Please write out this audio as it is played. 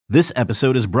This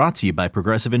episode is brought to you by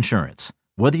Progressive Insurance.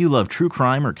 Whether you love true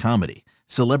crime or comedy,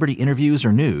 celebrity interviews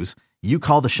or news, you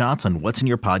call the shots on what's in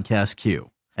your podcast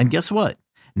queue. And guess what?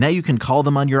 Now you can call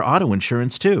them on your auto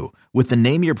insurance too with the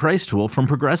Name Your Price tool from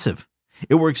Progressive.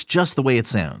 It works just the way it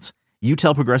sounds. You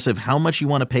tell Progressive how much you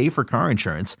want to pay for car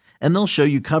insurance, and they'll show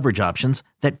you coverage options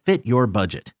that fit your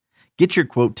budget. Get your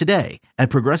quote today at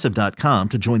Progressive.com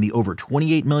to join the over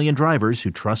 28 million drivers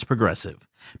who trust Progressive.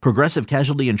 Progressive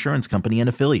Casualty Insurance Company and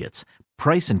Affiliates.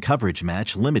 Price and coverage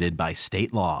match limited by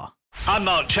state law. I'm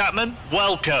Mark Chapman.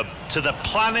 Welcome to the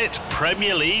Planet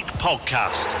Premier League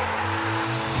podcast.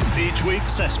 Each week,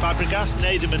 Cesc Fabregas,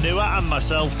 Nader Manua and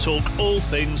myself talk all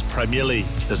things Premier League.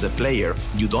 As a player,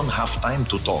 you don't have time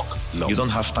to talk. No. You don't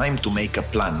have time to make a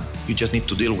plan. You just need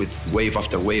to deal with wave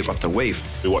after wave after wave.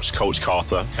 We watched Coach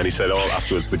Carter and he said,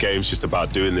 afterwards, the game's just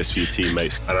about doing this for your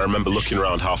teammates. And I remember looking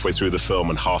around halfway through the film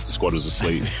and half the squad was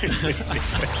asleep.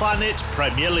 Planet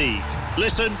Premier League.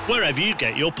 Listen wherever you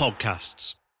get your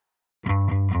podcasts.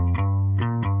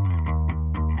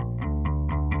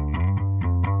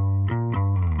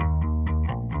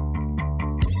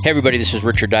 Hey everybody, this is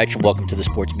Richard Deitch and welcome to the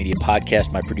Sports Media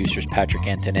Podcast. My producer is Patrick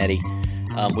Antonetti.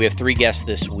 We have three guests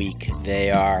this week.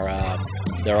 They're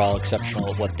all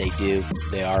exceptional at what they do.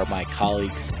 They are my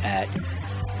colleagues at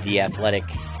The Athletic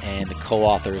and the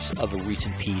co-authors of a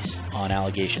recent piece on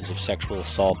allegations of sexual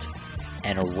assault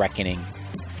and a reckoning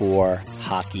for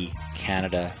Hockey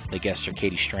Canada. The guests are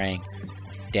Katie Strang,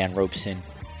 Dan Robeson,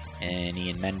 and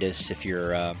Ian Mendes. If you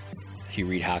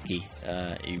read hockey,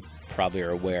 you probably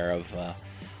are aware of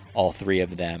all three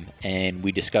of them, and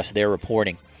we discussed their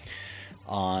reporting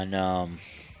on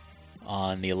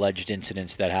the alleged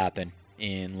incidents that happened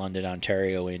in London,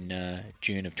 Ontario in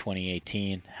June of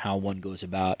 2018, how one goes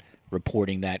about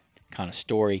reporting that kind of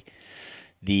story,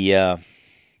 the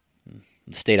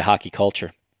state of hockey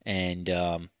culture, and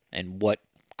what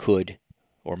could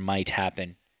or might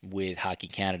happen with Hockey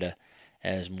Canada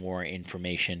as more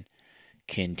information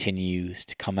continues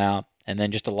to come out. And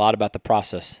then just a lot about the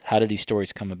process. How do these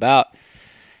stories come about?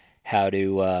 How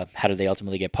do they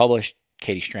ultimately get published?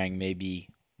 Katie Strang may be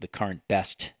the current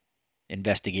best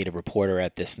investigative reporter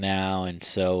at this now. And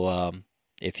so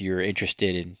if you're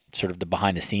interested in sort of the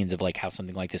behind the scenes of like how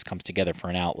something like this comes together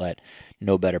for an outlet,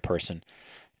 no better person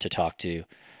to talk to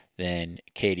than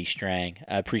Katie Strang.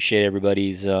 I appreciate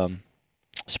everybody's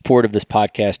support of this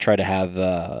podcast. Try to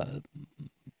have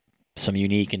some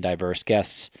unique and diverse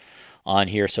guests on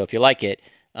here. So if you like it,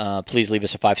 please leave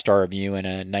us a 5-star review and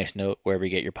a nice note wherever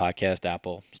you get your podcast,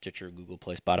 Apple, Stitcher, Google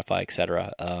Play, Spotify,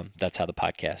 etc. That's how the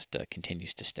podcast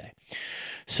continues to stay.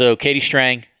 So Katie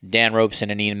Strang, Dan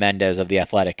Robeson, and Ian Mendes of The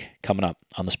Athletic coming up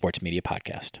on the Sports Media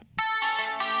Podcast.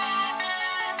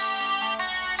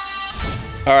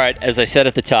 All right, as I said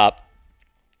at the top,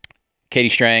 Katie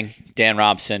Strang, Dan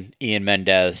Robeson, Ian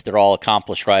Mendes, they're all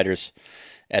accomplished writers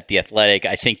at The Athletic.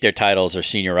 I think their titles are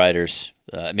senior writers.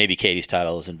 Maybe Katie's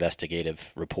title is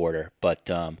investigative reporter. But,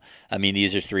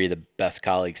 these are three of the best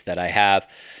colleagues that I have.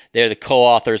 They're the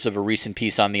co-authors of a recent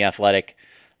piece on The Athletic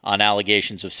on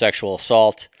allegations of sexual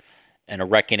assault and a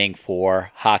reckoning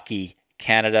for Hockey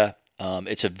Canada.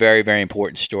 It's a very, very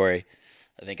important story.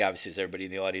 I think, obviously, as everybody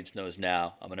in the audience knows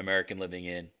now, I'm an American living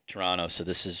in Toronto, so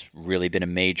this has really been a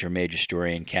major, major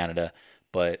story in Canada.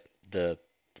 But the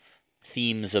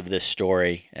themes of this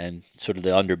story and sort of the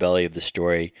underbelly of the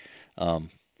story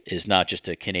is not just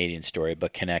a Canadian story,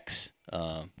 but connects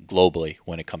globally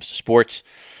when it comes to sports.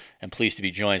 I'm pleased to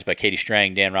be joined by Katie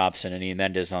Strang, Dan Robeson, and Ian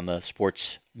Mendes on the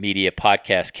Sports Media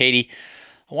Podcast. Katie,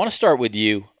 I want to start with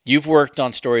you. You've worked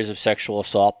on stories of sexual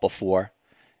assault before,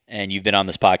 and you've been on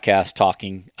this podcast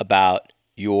talking about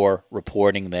your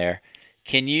reporting there.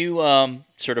 Can you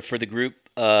sort of for the group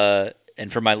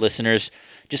and for my listeners,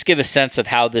 just give a sense of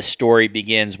how this story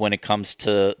begins when it comes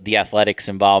to The Athletic's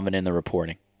involvement in the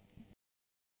reporting?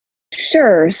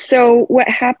 Sure. So what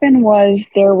happened was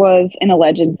there was an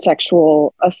alleged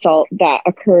sexual assault that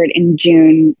occurred in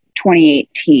June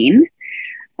 2018.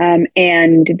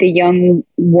 And the young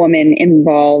woman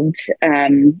involved,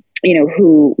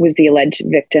 who was the alleged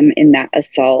victim in that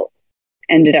assault,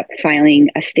 ended up filing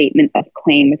a statement of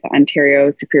claim with the Ontario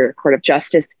Superior Court of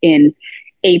Justice in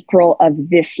April of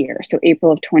this year, so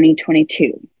April of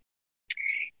 2022.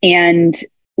 And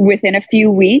within a few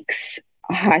weeks,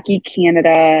 Hockey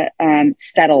Canada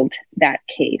settled that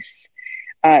case.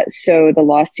 So the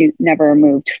lawsuit never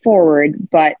moved forward,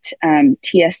 but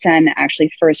TSN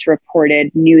actually first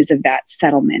reported news of that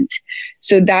settlement.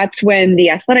 So that's when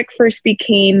The Athletic first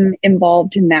became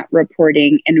involved in that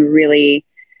reporting and really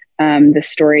the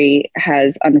story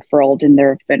has unfurled, and there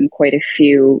have been quite a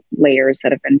few layers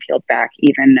that have been peeled back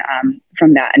even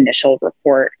from that initial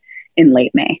report in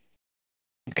late May.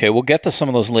 Okay, we'll get to some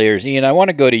of those layers. Ian, I want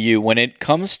to go to you. When it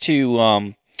comes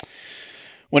to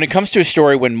a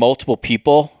story when multiple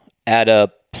people at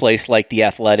a place like The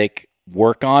Athletic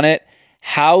work on it,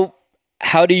 how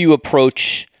do you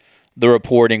approach the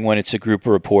reporting when it's a group of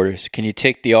reporters? Can you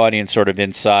take the audience sort of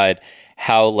inside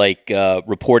how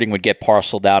reporting would get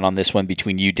parceled out on this one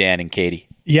between you, Dan, and Katie?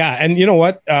 Yeah, and you know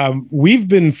what? We've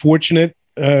been fortunate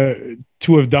to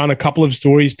have done a couple of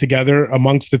stories together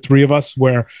amongst the three of us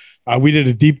where we did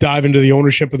a deep dive into the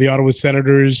ownership of the Ottawa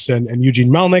Senators and Eugene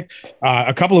Melnyk.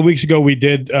 A couple of weeks ago, we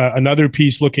did another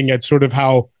piece looking at sort of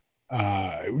how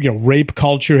rape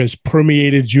culture has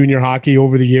permeated junior hockey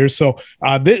over the years. So,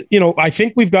 I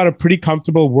think we've got a pretty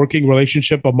comfortable working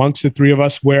relationship amongst the three of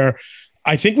us where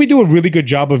I think we do a really good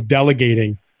job of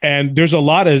delegating. And there's a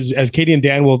lot, as Katie and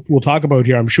Dan will talk about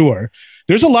here, I'm sure,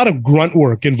 there's a lot of grunt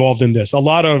work involved in this, a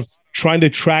lot of trying to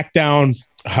track down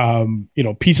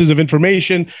pieces of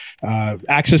information,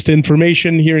 access to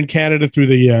information here in Canada through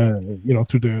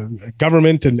the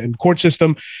government and court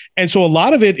system. And so a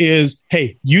lot of it is,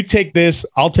 hey, you take this,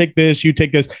 I'll take this, you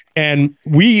take this. And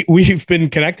we've been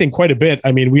connecting quite a bit.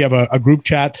 I mean, we have a group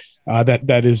chat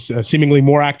that is seemingly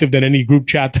more active than any group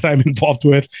chat that I'm involved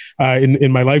with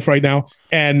in my life right now.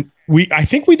 And I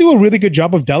think we do a really good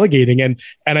job of delegating. And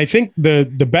I think the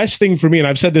best thing for me, and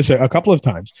I've said this a couple of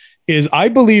times, is I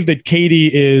believe that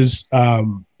Katie is,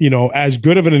 as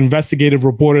good of an investigative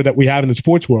reporter that we have in the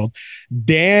sports world.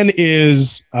 Dan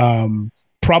is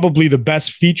probably the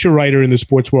best feature writer in the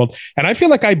sports world. And I feel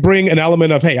like I bring an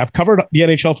element of, hey, I've covered the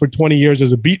NHL for 20 years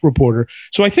as a beat reporter.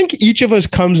 So I think each of us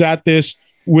comes at this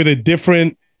with a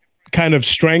different kind of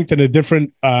strength and a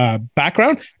different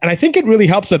background. And I think it really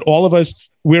helps that all of us,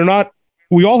 we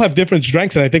all have different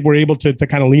strengths. And I think we're able to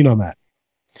kind of lean on that.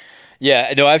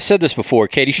 Yeah, no, I've said this before.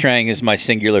 Katie Strang is my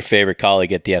singular favorite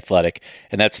colleague at The Athletic.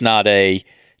 And that's not a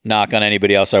knock on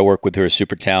anybody else I work with who are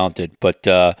super talented. But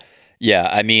yeah,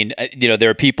 I mean, there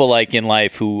are people like in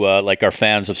life who are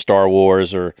fans of Star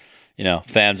Wars or,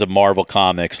 fans of Marvel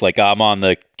comics. Like I'm on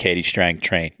the Katie Strang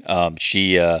train.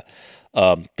 The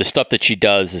stuff that she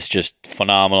does is just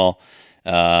phenomenal.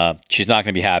 She's not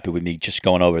going to be happy with me just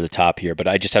going over the top here, but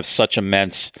I just have such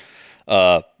immense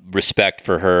respect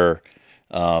for her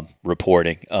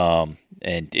reporting, and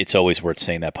it's always worth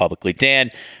saying that publicly.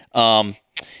 Dan, Ian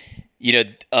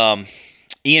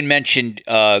mentioned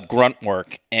grunt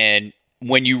work, and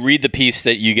when you read the piece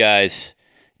that you guys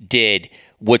did,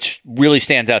 what really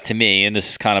stands out to me, and this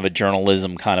is kind of a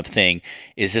journalism kind of thing,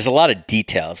 is there's a lot of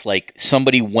details. Like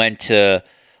somebody went to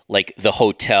the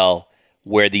hotel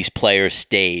where these players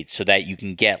stayed so that you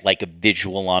can get a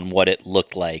visual on what it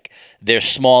looked like. There's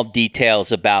small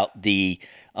details about the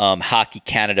Hockey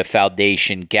Canada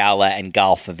Foundation gala and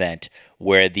golf event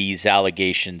where these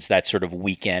allegations that sort of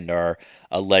weekend are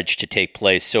alleged to take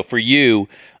place. So for you,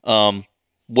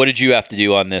 what did you have to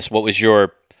do on this? What was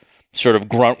your sort of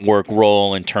grunt work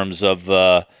role in terms of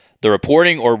the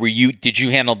reporting, or did you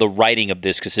handle the writing of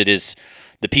this? Because it is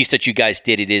the piece that you guys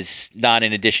did. It is not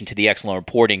in addition to the excellent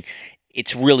reporting.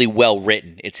 It's really well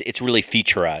written. It's really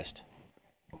featurized.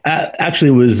 Actually,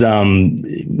 it was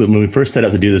when we first set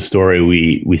out to do this story,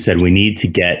 we said we need to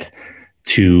get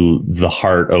to the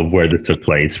heart of where this took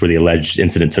place, where the alleged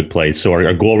incident took place. So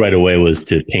our goal right away was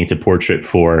to paint a portrait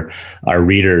for our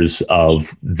readers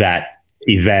of that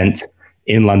event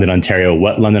in London, Ontario,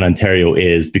 what London, Ontario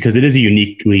is, because it is a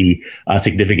uniquely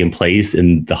significant place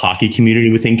in the hockey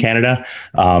community within Canada.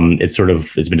 It's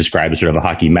been described as sort of a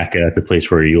hockey mecca. It's a place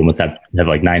where you almost have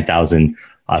 9,000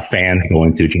 fans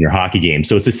going to junior hockey games.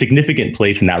 So it's a significant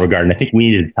place in that regard. And I think we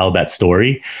needed to tell that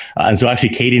story. And so actually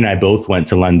Katie and I both went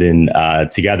to London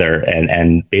together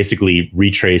and basically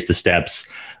retraced the steps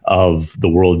of the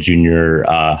World Junior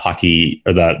Hockey,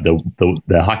 or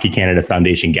the Hockey Canada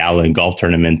Foundation Gala and Golf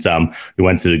Tournament. We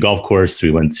went to the golf course, we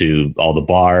went to all the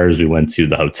bars, we went to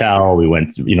the hotel, we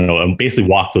went to, and basically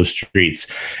walked those streets.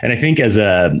 And I think as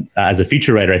a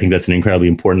feature writer, I think that's an incredibly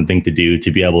important thing to do,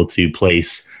 to be able to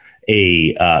place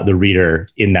the reader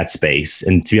in that space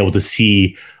and to be able to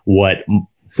see what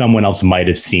someone else might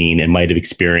have seen and might have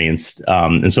experienced.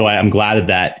 And so I'm glad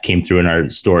that came through in our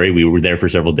story. We were there for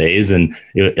several days. And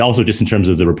also just in terms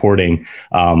of the reporting,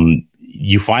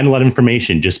 you find a lot of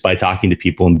information just by talking to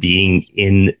people and being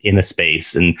in a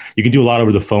space. And you can do a lot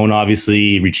over the phone,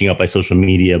 obviously, reaching out by social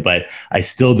media, but I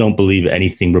still don't believe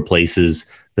anything replaces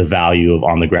the value of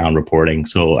on-the-ground reporting.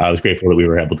 So I was grateful that we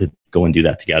were able to go and do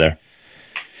that together.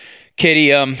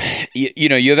 Katie,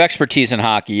 you have expertise in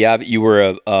hockey. You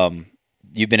were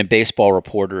you've been a baseball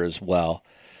reporter as well.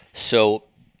 So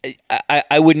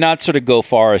I would not sort of go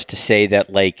far as to say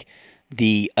that like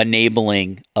the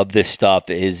enabling of this stuff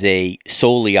is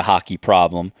solely a hockey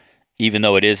problem, even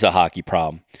though it is a hockey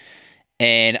problem.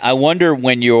 And I wonder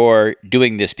when you're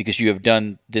doing this, because you have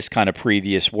done this kind of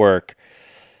previous work,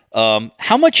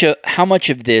 how much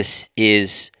of this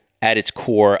is at its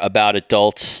core about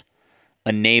adults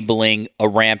enabling a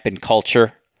rampant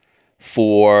culture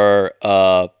for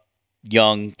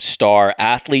young star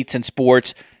athletes in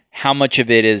sports? How much of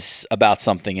it is about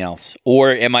something else?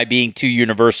 Or am I being too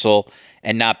universal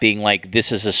and not being like,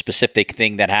 this is a specific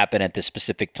thing that happened at this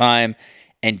specific time,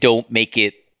 and don't make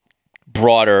it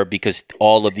broader because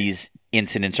all of these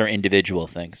incidents are individual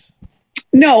things?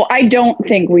 No, I don't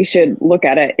think we should look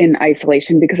at it in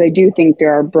isolation, because I do think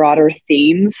there are broader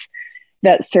themes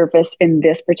that surface in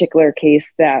this particular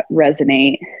case that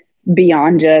resonate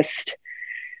beyond just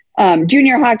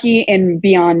junior hockey and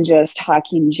beyond just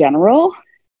hockey in general.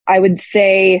 I would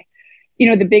say,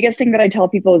 the biggest thing that I tell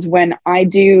people is when I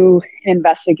do an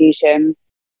investigation,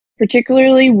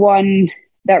 particularly one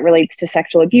that relates to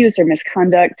sexual abuse or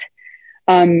misconduct,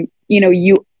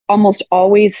 you almost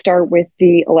always start with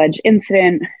the alleged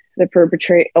incident, the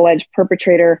alleged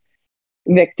perpetrator,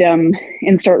 victim,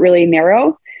 and start really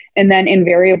narrow. And then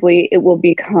invariably it will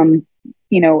become,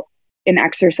 an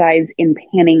exercise in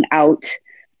panning out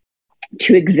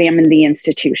to examine the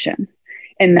institution.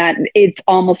 And that it's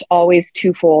almost always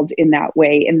twofold in that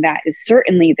way. And that is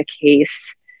certainly the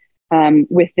case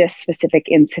with this specific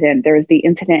incident. There's the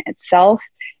incident itself,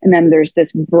 and then there's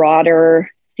this broader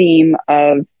theme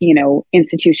of,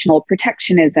 institutional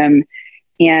protectionism,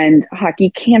 and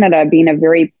Hockey Canada being a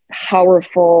very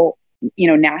powerful,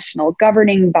 national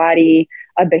governing body,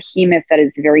 a behemoth that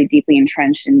is very deeply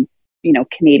entrenched in,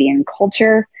 Canadian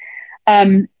culture.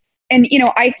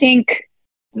 I think,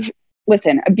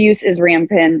 listen, abuse is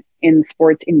rampant in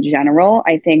sports in general.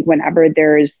 I think whenever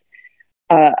there's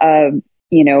a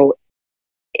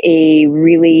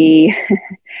really,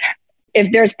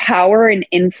 if there's power and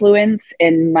influence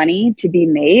and money to be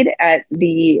made at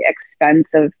the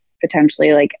expense of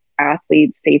potentially like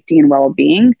athletes' safety and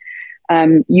well-being,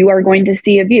 you are going to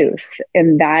see abuse.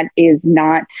 And that is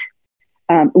not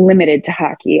limited to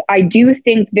hockey. I do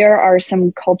think there are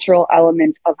some cultural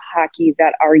elements of hockey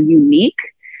that are unique,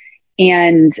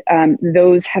 and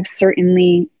those have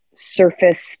certainly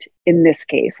surfaced in this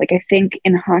case. Like, I think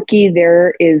in hockey,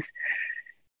 there is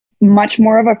much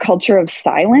more of a culture of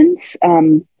silence,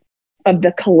 of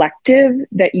the collective,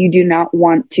 that you do not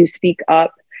want to speak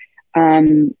up.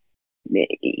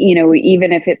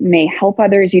 Even if it may help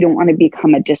others, you don't want to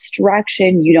become a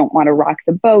distraction. You don't want to rock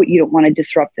the boat. You don't want to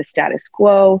disrupt the status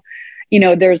quo.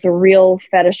 There's a real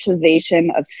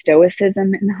fetishization of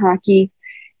stoicism in hockey.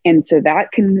 And so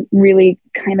that can really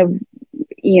kind of,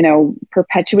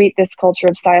 perpetuate this culture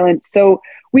of silence. So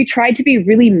we try to be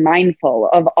really mindful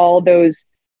of all those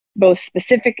both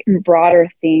specific and broader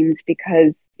themes,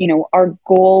 because, our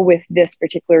goal with this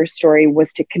particular story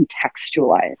was to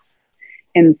contextualize.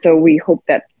 And so we hope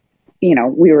that, we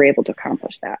were able to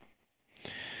accomplish that.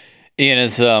 Ian,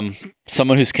 as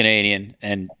someone who's Canadian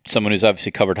and someone who's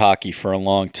obviously covered hockey for a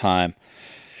long time,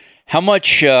 how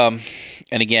much, and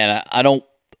again, I don't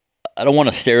want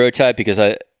to stereotype, because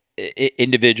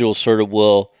individuals sort of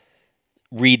will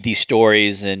read these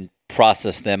stories and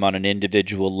process them on an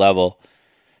individual level.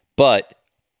 But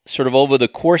sort of over the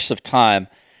course of time,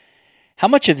 how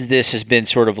much of this has been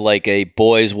sort of like a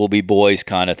boys will be boys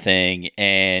kind of thing,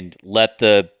 and let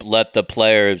the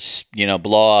players,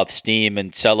 blow off steam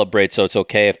and celebrate, so it's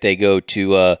okay if they go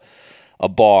to a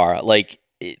bar? Like,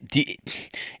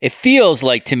 it feels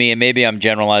like to me, and maybe I'm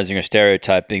generalizing or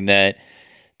stereotyping, that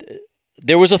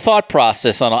there was a thought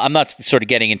process on, I'm not sort of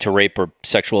getting into rape or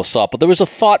sexual assault, but there was a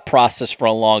thought process for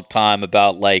a long time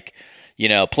about, like,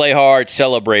 play hard,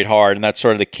 celebrate hard, and that's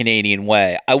sort of the Canadian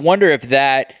way. I wonder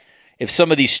if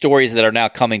some of these stories that are now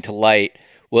coming to light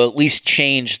will at least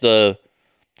change the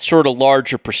sort of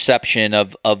larger perception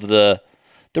of the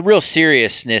real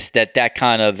seriousness that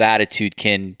kind of attitude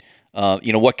can,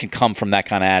 what can come from that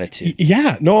kind of attitude.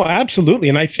 Yeah, no, absolutely.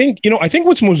 And I think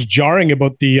what's most jarring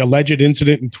about the alleged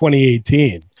incident in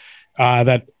 2018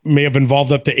 that may have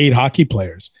involved up to 8 hockey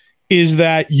players is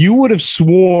that you would have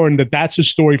sworn that that's a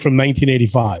story from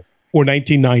 1985 or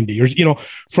 1990, or,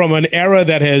 from an era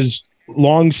that has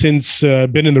long since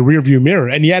been in the rearview mirror.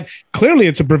 And yet clearly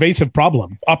it's a pervasive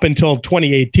problem up until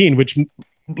 2018, which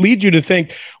leads you to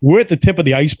think we're at the tip of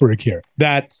the iceberg here,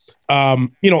 that,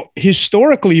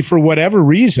 historically, for whatever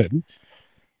reason,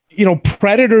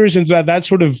 predators and that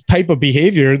sort of type of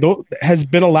behavior has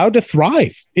been allowed to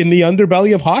thrive in the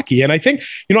underbelly of hockey. And I think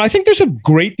there's a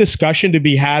great discussion to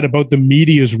be had about the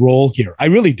media's role here. I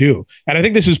really do. And I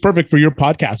think this is perfect for your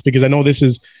podcast because I know this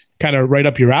is kind of right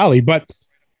up your alley, but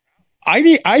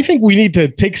I think we need to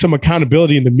take some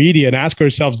accountability in the media and ask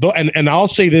ourselves, and I'll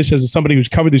say this as somebody who's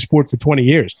covered the sport for 20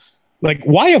 years, like,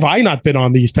 why have I not been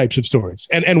on these types of stories?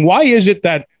 And why is it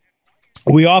that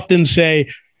we often say,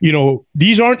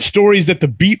 these aren't stories that the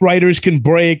beat writers can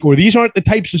break, or these aren't the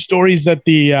types of stories that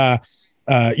the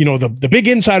big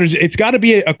insiders, it's got to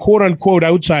be a quote unquote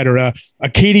outsider, a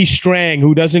Katie Strang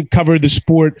who doesn't cover the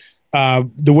sport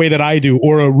the way that I do,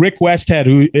 or a Rick Westhead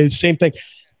who is same thing.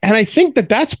 And I think that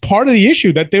that's part of the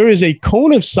issue, that there is a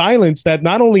cone of silence that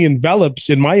not only envelops,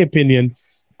 in my opinion,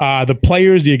 the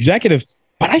players, the executives,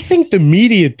 but I think the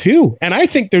media too. And I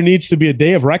think there needs to be a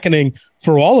day of reckoning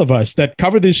for all of us that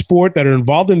cover this sport, that are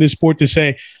involved in this sport, to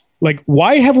say, like,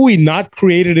 why have we not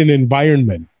created an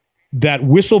environment that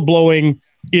whistleblowing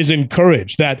is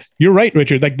encouraged? That, you're right,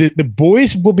 Richard, like the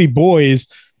boys will be boys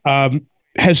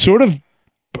has sort of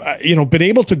been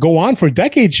able to go on for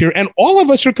decades here, and all of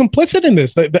us are complicit in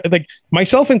this. Like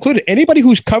myself included, anybody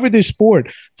who's covered this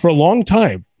sport for a long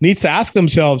time needs to ask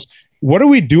themselves, what are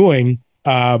we doing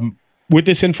with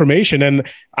this information? And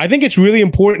I think it's really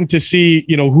important to see,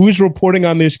 who's reporting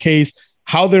on this case,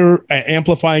 how they're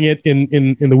amplifying it in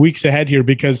the weeks ahead here,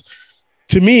 because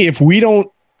to me, if we don't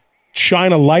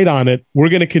shine a light on it, we're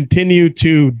going to continue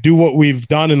to do what we've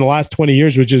done in the last 20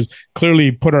 years, which is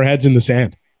clearly put our heads in the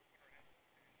sand.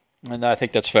 And I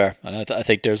think that's fair. And I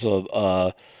think there's a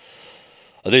lot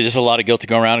of guilt to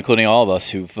go around, including all of us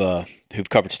who've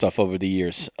covered stuff over the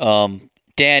years.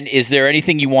 Dan, is there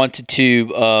anything you wanted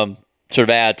to sort of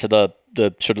add to the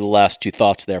sort of the last two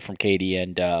thoughts there from Katie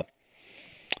and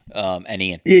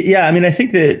Ian? Yeah, I mean, I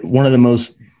think that one of the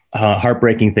most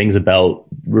heartbreaking things about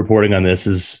reporting on this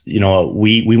is,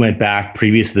 we went back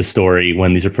previous to the story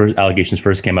when these allegations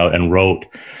first came out and wrote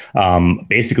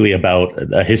basically about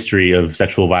a history of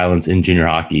sexual violence in junior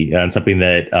hockey, and something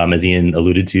that, as Ian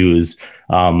alluded to, is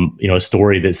a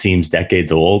story that seems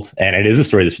decades old, and it is a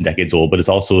story that's been decades old, but it's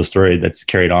also a story that's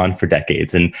carried on for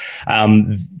decades. And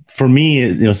for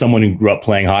me, someone who grew up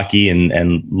playing hockey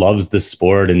and loves this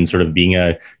sport, and sort of being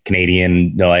a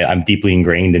Canadian, I'm deeply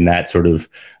ingrained in that sort of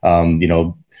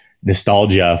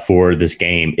nostalgia for this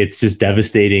game. It's just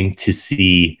devastating to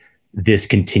see this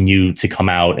continue to come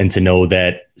out, and to know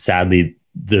that sadly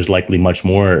there's likely much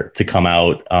more to come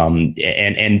out,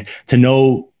 and to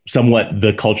know somewhat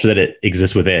the culture that it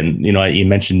exists within. You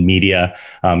mentioned media.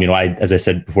 I, as I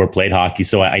said before, played hockey,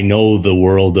 so I know the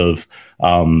world of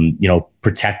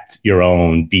protect your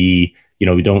own,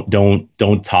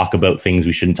 don't talk about things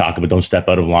we shouldn't talk about, don't step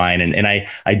out of line. And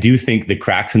I do think the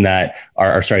cracks in that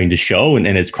are starting to show, and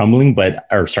it's crumbling, but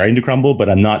are starting to crumble, but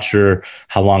I'm not sure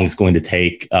how long it's going to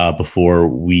take before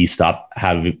we stop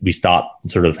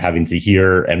sort of having to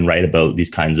hear and write about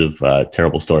these kinds of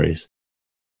terrible stories.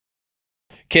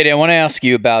 Katie, I want to ask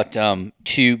you about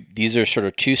these are sort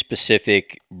of two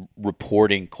specific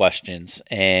reporting questions,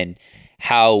 and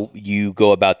how you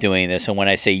go about doing this. And when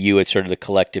I say you, it's sort of the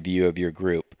collective you of your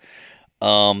group.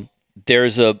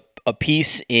 There's a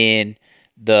piece in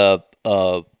there's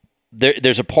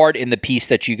a part in the piece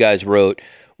that you guys wrote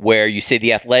where you say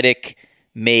The Athletic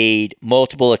made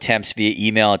multiple attempts via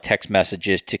email and text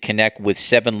messages to connect with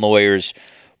 7 lawyers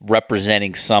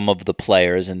representing some of the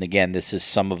players. And again, this is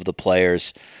some of the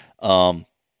players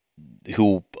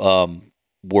who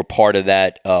were part of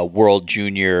that World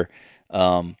Junior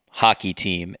hockey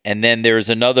team. And then there's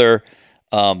another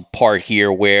part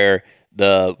here where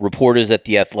the reporters at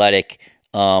The Athletic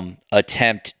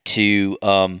attempt to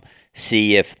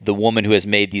see if the woman who has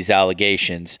made these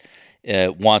allegations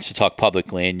wants to talk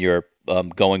publicly, and you're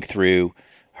going through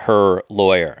her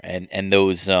lawyer, and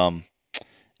those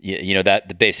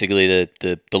that basically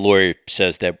the lawyer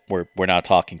says that we're not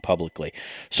talking publicly.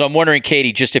 So I'm wondering,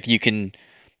 Katie, just if you can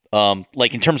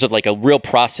like in terms of like a real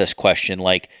process question,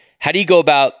 like how do you go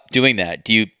about doing that?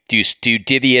 Do you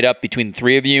divvy it up between the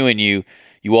three of you, and you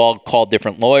all call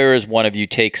different lawyers? One of you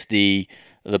takes the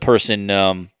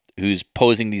person who's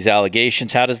posing these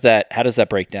allegations. How does that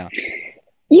break down?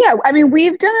 Yeah, I mean,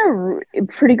 we've done a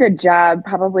pretty good job,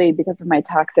 probably because of my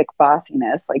toxic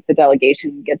bossiness. Like the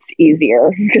delegation gets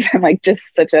easier because I'm like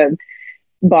just such a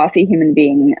bossy human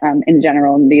being in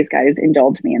general, and these guys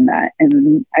indulge me in that,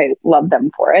 and I love them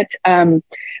for it.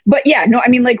 But yeah, no, I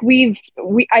mean, like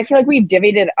I feel like we've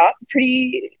divvied it up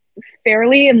pretty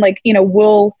fairly, and like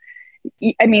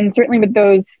I mean, certainly with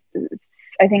those,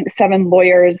 I think 7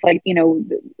 lawyers, like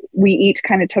we each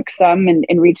kind of took some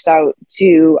and reached out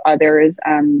to others.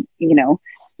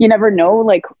 You never know,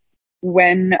 like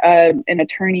when an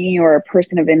attorney or a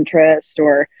person of interest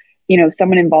or,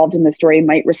 someone involved in the story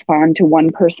might respond to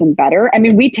one person better. I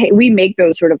mean, we make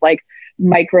those sort of like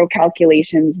micro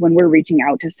calculations when we're reaching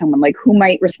out to someone, like who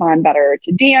might respond better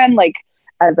to Dan, like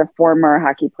as a former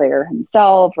hockey player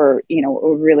himself, or,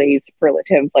 a really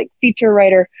superlative like feature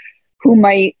writer, who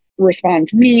might respond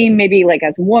to me, maybe like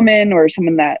as a woman or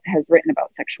someone that has written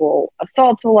about sexual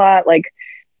assault a lot, like,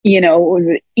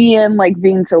 Ian, like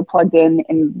being so plugged in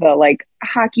the like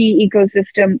hockey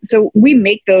ecosystem. So we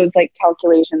make those like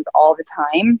calculations all the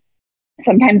time.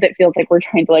 Sometimes it feels like we're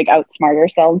trying to like outsmart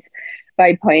ourselves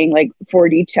by playing like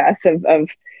 4D chess of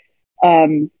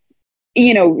kind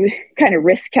of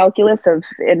risk calculus of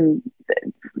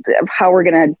how we're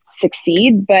going to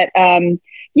succeed. But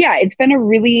yeah, it's been a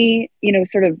really,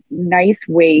 sort of nice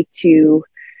way to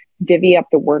divvy up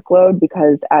the workload,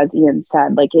 because as Ian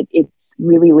said, like it's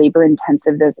really labor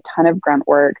intensive. There's a ton of grunt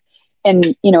work.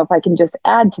 And, if I can just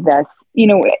add to this,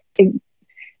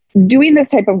 doing this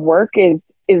type of work is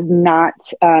not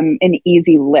an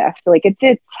easy lift. Like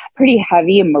it's pretty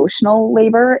heavy emotional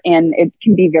labor, and it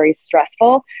can be very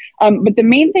stressful. But the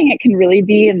main thing it can really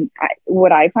be, and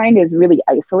what I find is really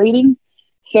isolating.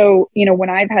 So, when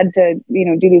I've had to,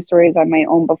 do these stories on my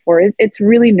own before, it's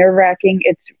really nerve-wracking.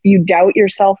 You doubt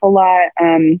yourself a lot.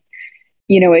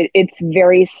 It's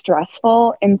very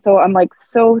stressful. And so I'm like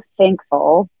so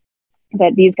thankful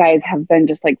that these guys have been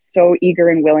just like so eager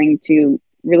and willing to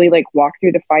really like walk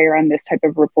through the fire on this type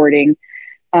of reporting.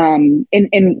 And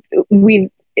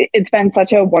it's been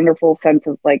such a wonderful sense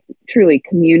of like truly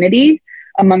community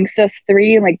amongst us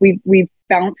three. Like we've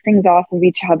bounced things off of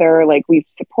each other. Like we've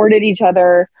supported each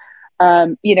other.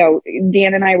 Dan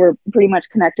and I were pretty much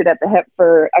connected at the hip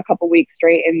for a couple weeks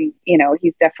straight. And,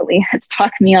 he's definitely had to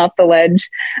talk me off the ledge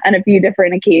on a few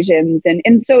different occasions.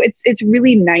 And so it's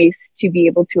really nice to be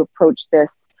able to approach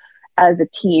this as a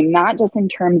team, not just in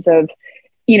terms of,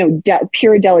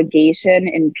 pure delegation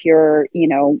and pure,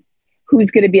 who's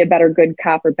going to be a better good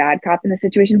cop or bad cop in the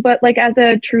situation, but like as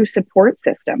a true support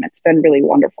system. It's been really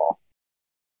wonderful.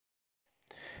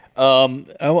 I'm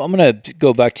going to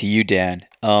go back to you, Dan.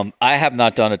 I have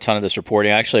not done a ton of this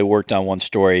reporting. Actually, I worked on one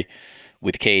story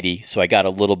with Katie, so I got a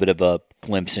little bit of a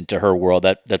glimpse into her world.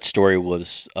 That story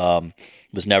was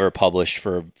never published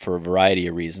for a variety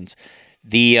of reasons.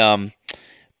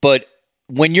 But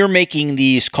when you're making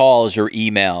these calls or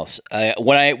emails,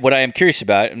 what I am curious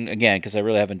about, and again, because I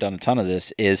really haven't done a ton of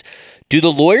this, is do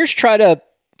the lawyers try to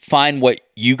find what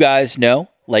you guys know?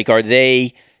 Like,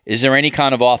 is there any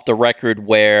kind of off the record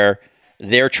where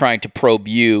they're trying to probe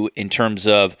you in terms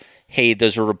of, hey,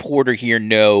 does a reporter here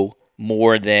know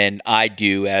more than I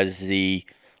do as the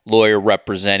lawyer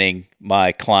representing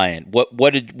my client?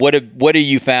 What have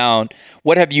you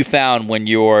found when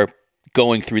you're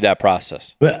going through that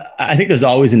process? But I think there's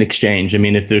always an exchange. I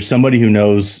mean, if there's somebody who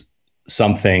knows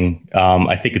something,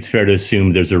 I think it's fair to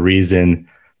assume there's a reason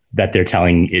that they're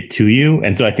telling it to you.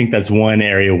 And so I think that's one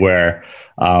area where,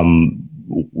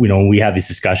 we have these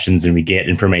discussions and we get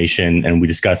information and we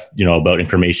discuss, about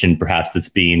information perhaps that's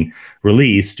being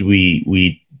released.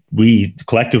 We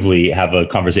collectively have a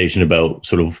conversation about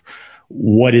sort of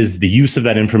what is the use of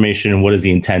that information and what is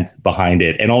the intent behind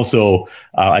it. And also,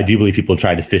 I do believe people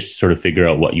try to sort of figure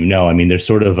out what I mean, there's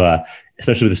sort of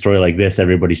especially with a story like this,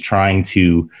 everybody's trying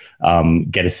to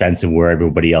get a sense of where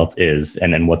everybody else is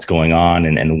and what's going on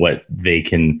and what they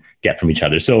can get from each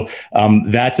other. So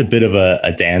that's a bit of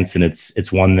a dance, and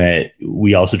it's one that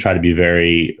we also try to be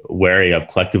very wary of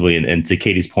collectively. And to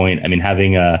Katie's point, I mean,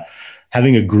 having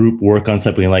a group work on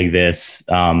something like this,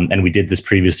 and we did this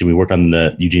previously. We worked on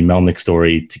the Eugene Melnyk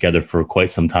story together for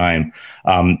quite some time.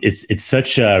 It's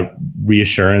such a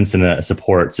reassurance and a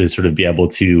support to sort of be able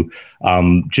to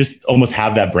just almost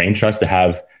have that brain trust to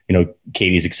have,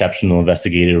 Katie's exceptional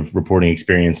investigative reporting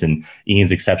experience and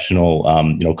Ian's exceptional,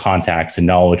 contacts and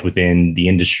knowledge within the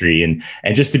industry, and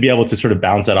just to be able to sort of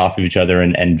bounce that off of each other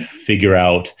and figure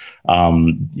out,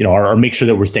 or make sure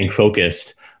that we're staying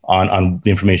focused on the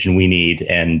information we need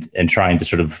and trying to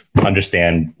sort of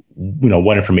understand,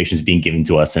 what information is being given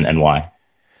to us and why.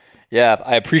 Yeah,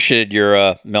 I appreciated your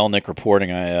Melnyk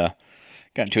reporting. I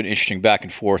got into an interesting back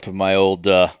and forth with my old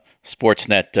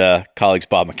Sportsnet colleagues,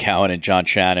 Bob McCowan and John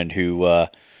Shannon, who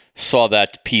saw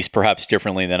that piece perhaps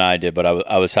differently than I did, but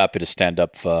I was happy to stand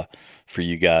up for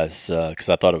you guys because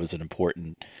I thought it was an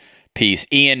important piece.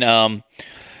 Ian, a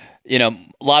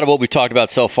lot of what we've talked about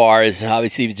so far is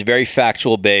obviously it's very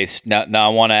factual based. Now I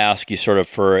want to ask you sort of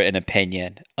for an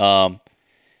opinion.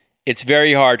 It's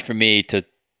very hard for me to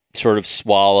sort of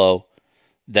swallow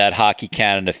that Hockey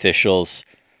Canada officials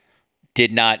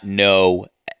did not know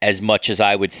as much as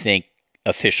I would think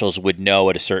officials would know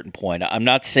at a certain point. I'm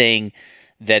not saying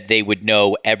that they would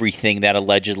know everything that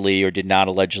allegedly or did not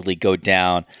allegedly go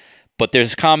down, but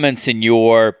there's comments in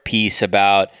your piece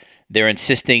about they're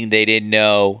insisting they didn't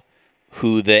know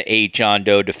who the 8 John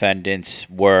Doe defendants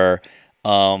were.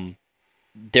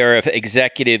 There are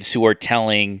executives who are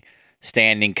telling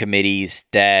standing committees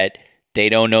that they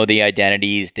don't know the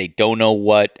identities, they don't know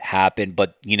what happened,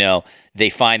 but, they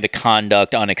find the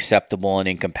conduct unacceptable and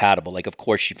incompatible. Like, of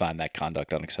course you find that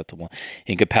conduct unacceptable,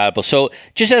 incompatible. So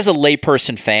just as a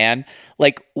layperson fan,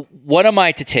 like, what am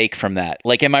I to take from that?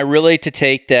 Like, am I really to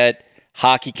take that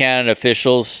Hockey Canada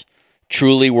officials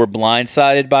truly were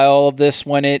blindsided by all of this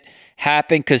when it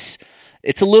happened? Because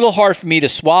it's a little hard for me to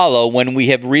swallow when we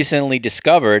have recently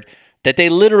discovered that they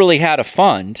literally had a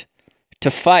fund to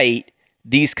fight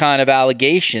these kind of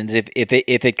allegations if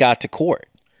it got to court.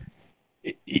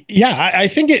 Yeah, I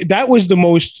think that was the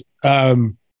most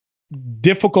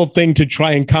difficult thing to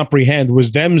try and comprehend,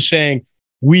 was them saying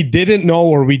we didn't know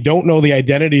or we don't know the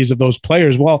identities of those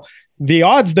players. Well, the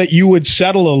odds that you would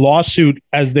settle a lawsuit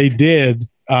as they did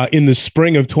in the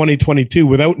spring of 2022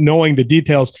 without knowing the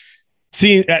details,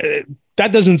 that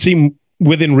doesn't seem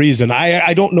within reason.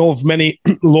 I don't know of many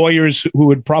lawyers who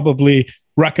would probably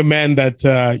recommend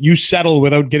that you settle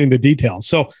without getting the details.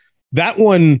 So that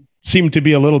one seemed to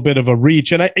be a little bit of a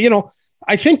reach. And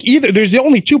I think either there's the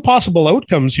only two possible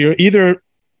outcomes here. Either,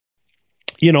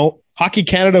 Hockey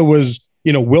Canada was,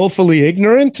 willfully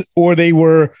ignorant, or they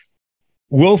were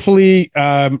willfully,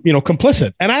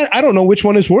 complicit. And I don't know which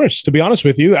one is worse, to be honest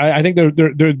with you. I think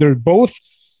they're both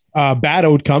bad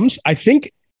outcomes. I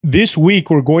think this week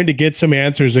we're going to get some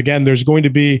answers. Again, there's going to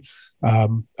be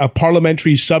a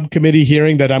parliamentary subcommittee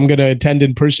hearing that I'm going to attend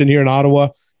in person here in Ottawa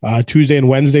Tuesday and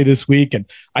Wednesday this week. And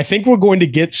I think we're going to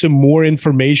get some more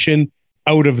information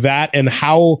out of that and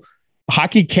how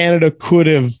Hockey Canada could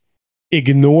have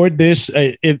ignored this.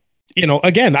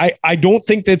 Again, I don't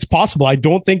think that's possible. I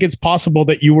don't think it's possible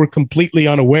that you were completely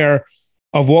unaware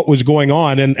of what was going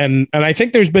on. And I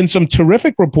think there's been some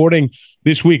terrific reporting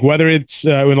this week, whether it's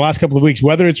in the last couple of weeks,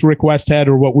 whether it's Rick Westhead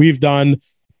or what we've done,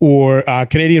 or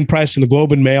Canadian Press and the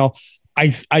Globe and Mail.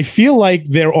 I feel like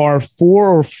there are 4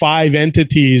 or 5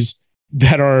 entities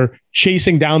that are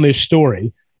chasing down this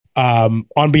story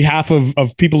on behalf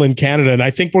of people in Canada. And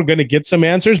I think we're going to get some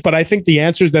answers, but I think the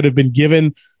answers that have been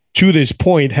given to this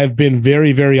point have been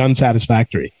very, very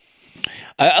unsatisfactory.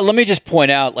 Let me just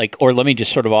point out, or let me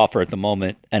just sort of offer at the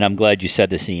moment, and I'm glad you said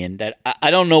this, Ian, that I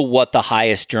don't know what the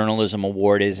highest journalism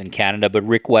award is in Canada, but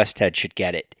Rick Westhead should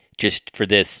get it just for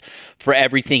this, for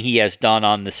everything he has done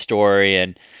on this story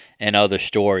and other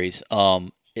stories.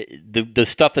 The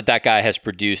stuff that guy has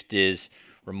produced is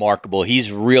remarkable.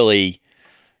 He's really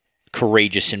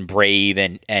courageous and brave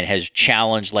and has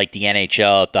challenged like the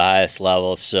NHL at the highest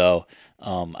level. So,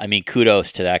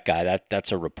 kudos to that guy.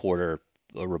 That's a reporter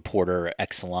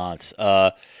excellence.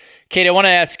 Kate, I want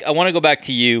to go back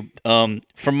to you.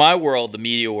 From my world, the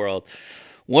media world,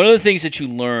 one of the things that you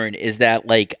learn is that,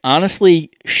 honestly,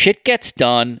 shit gets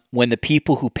done when the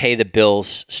people who pay the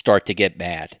bills start to get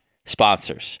mad.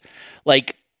 Sponsors.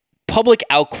 Public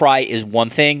outcry is one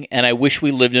thing, and I wish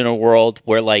we lived in a world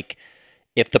where,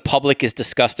 if the public is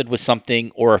disgusted with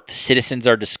something or if citizens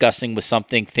are disgusting with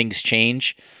something, things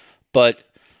change. But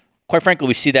quite frankly,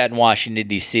 we see that in Washington,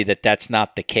 D.C., that's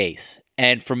not the case.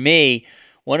 And for me,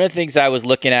 one of the things I was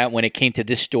looking at when it came to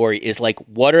this story is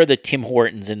what are the Tim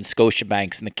Hortons and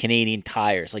Scotiabanks and the Canadian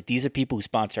Tires? These are people who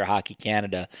sponsor Hockey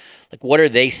Canada. What are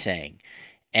they saying?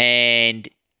 And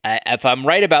if I'm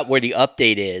right about where the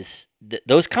update is,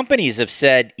 those companies have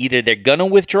said either they're going to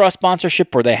withdraw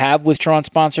sponsorship or they have withdrawn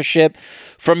sponsorship.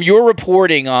 From your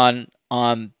reporting on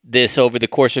this over the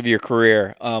course of your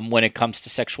career, when it comes to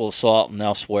sexual assault and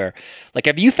elsewhere,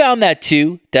 have you found that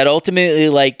too? That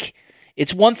ultimately,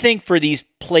 it's one thing for these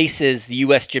places, the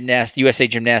USA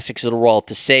Gymnastics of the world,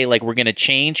 to say we're going to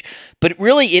change, but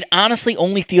really, it honestly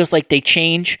only feels like they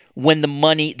change when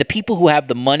the people who have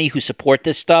the money who support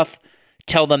this stuff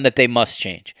tell them that they must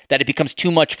change, that it becomes too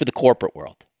much for the corporate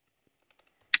world.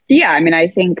 Yeah, I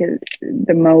think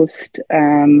the most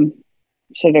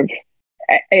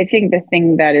I think the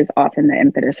thing that is often the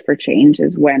impetus for change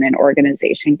is when an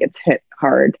organization gets hit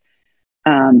hard,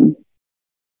 in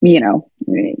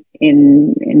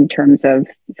terms of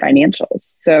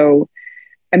financials. So,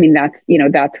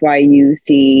 that's why you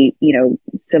see,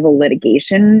 civil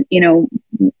litigation,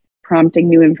 prompting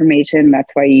new information.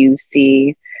 That's why you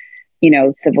see,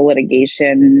 civil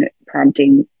litigation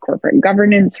prompting corporate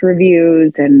governance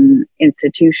reviews and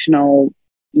institutional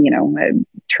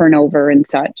turnover and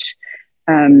such.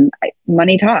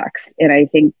 Money talks. And I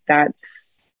think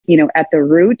that's, at the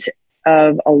root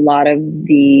of a lot of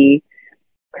the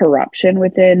corruption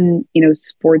within,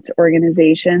 sports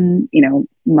organization,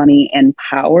 money and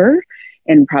power,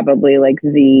 and probably like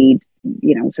the,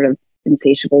 sort of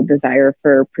insatiable desire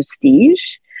for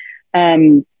prestige.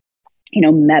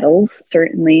 Medals,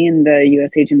 certainly in the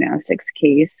USA Gymnastics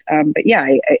case. But yeah,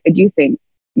 I do think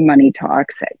money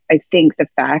talks. I think the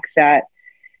fact that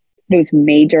those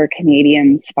major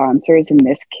Canadian sponsors in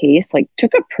this case, like,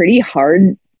 took a pretty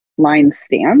hard line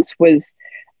stance was,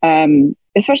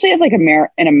 especially as like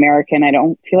an American, I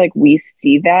don't feel like we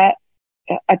see that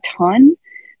a ton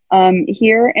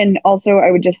here. And also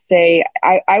I would just say,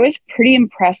 I was pretty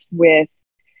impressed with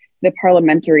the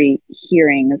parliamentary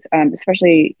hearings,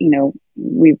 especially,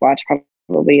 we've watched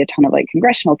probably a ton of like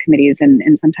congressional committees,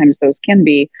 and sometimes those can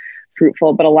be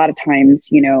fruitful, but a lot of times,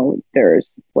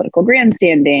 there's political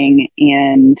grandstanding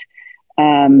and,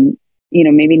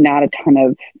 maybe not a ton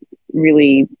of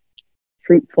really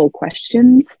fruitful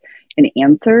questions and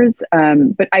answers.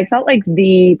 But I felt like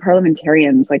the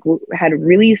parliamentarians had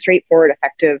really straightforward,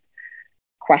 effective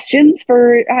questions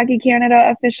for Hockey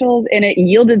Canada officials, and it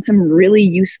yielded some really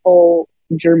useful,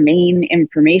 germane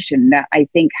information that I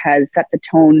think has set the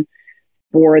tone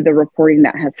for the reporting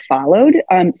that has followed.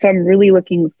 So I'm really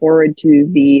looking forward to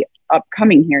the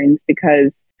upcoming hearings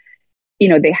because,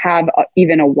 they have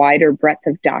even a wider breadth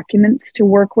of documents to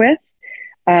work with,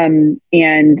 and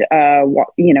a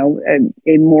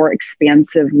more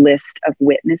expansive list of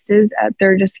witnesses at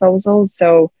their disposal.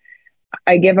 So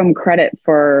I give them credit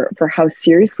for how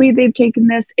seriously they've taken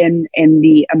this and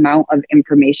the amount of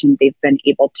information they've been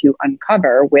able to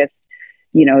uncover with,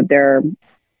 their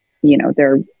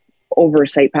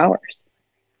oversight powers.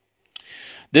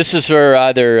 This is for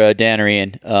either Dan or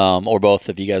Ian, or both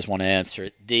if you guys want to answer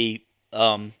it. The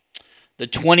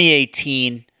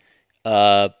 2018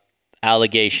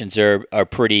 allegations are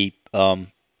pretty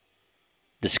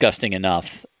disgusting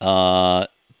enough,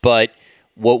 but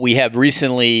what we have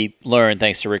recently learned,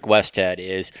 thanks to Rick Westhead,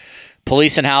 is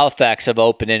police in Halifax have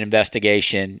opened an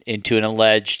investigation into an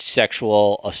alleged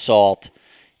sexual assault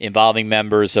involving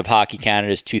members of Hockey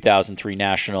Canada's 2003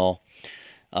 national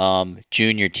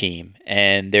junior team.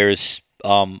 And there's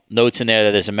notes in there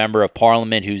that there's a member of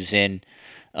parliament who's in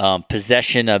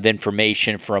possession of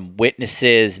information from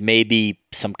witnesses, maybe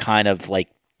some kind of like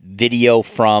video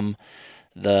from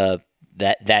that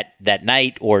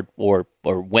night or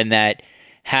when that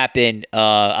happened.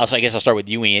 Also, I guess I'll start with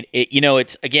you, Ian.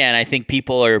 It's again, I think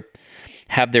people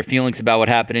have their feelings about what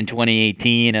happened in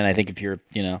 2018, and I think if you're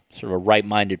sort of a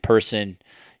right-minded person,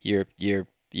 you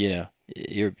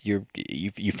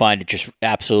find it just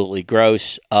absolutely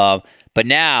gross. But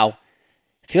now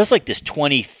it feels like this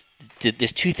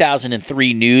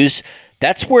 2003 news,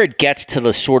 that's where it gets to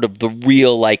the sort of the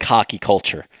real like hockey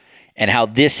culture and how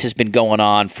this has been going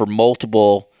on for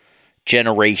multiple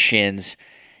generations.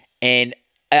 And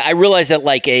I realize that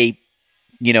like a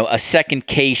second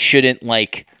case shouldn't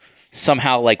like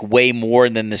somehow like weigh more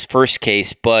than this first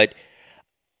case, but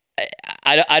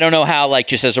I don't know how, like,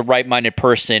 just as a right-minded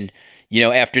person,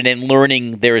 after then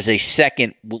learning there is a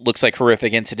second looks like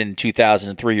horrific incident in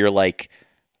 2003, you're like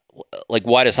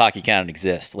why does Hockey Canada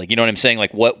exist? Like, you know what I'm saying?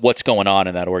 Like what's going on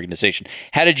in that organization?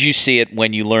 How did you see it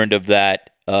when you learned of that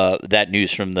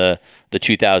news from the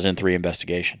 2003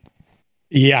 investigation?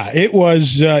 Yeah, it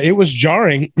was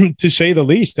jarring to say the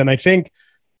least. And I think,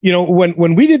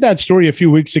 when we did that story a few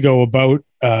weeks ago about,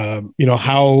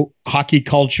 how hockey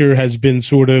culture has been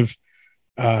sort of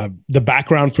the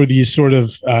background for these sort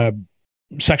of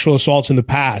sexual assaults in the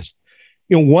past,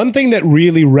 one thing that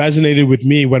really resonated with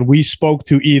me when we spoke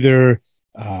to either,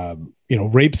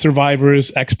 rape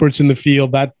survivors, experts in the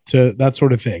field, that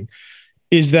sort of thing,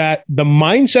 is that the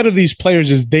mindset of these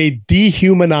players is they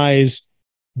dehumanize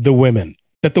the women.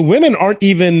 That the women aren't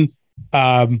even,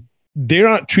 they're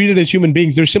not treated as human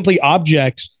beings. They're simply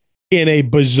objects in a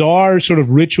bizarre sort of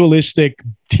ritualistic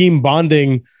team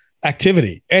bonding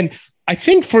activity. And I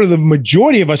think for the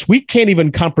majority of us, we can't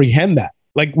even comprehend that.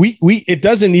 Like we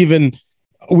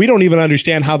don't even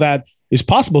understand how that is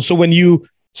possible. So when you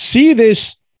see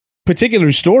this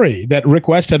particular story that Rick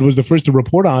Westhead was the first to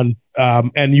report on,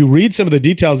 and you read some of the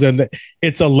details, and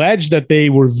it's alleged that they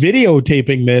were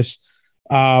videotaping this,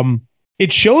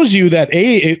 it shows you that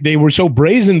A, they were so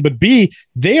brazen, but B,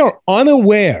 they are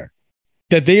unaware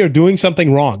that they are doing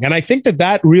something wrong. And I think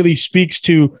that really speaks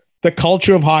to the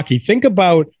culture of hockey. Think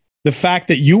about the fact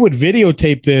that you would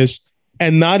videotape this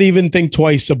and not even think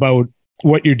twice about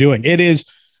what you're doing. It is,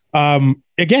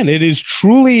 it is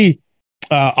truly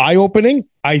eye-opening.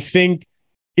 I think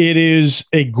it is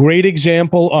a great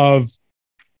example of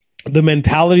the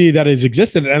mentality that has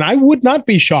existed. And I would not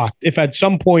be shocked if at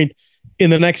some point in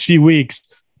the next few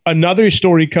weeks, another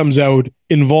story comes out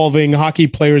involving hockey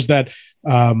players that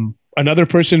another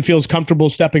person feels comfortable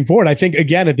stepping forward. I think,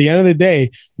 again, at the end of the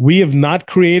day, we have not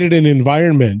created an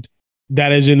environment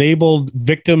that has enabled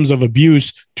victims of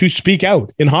abuse to speak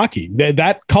out in hockey.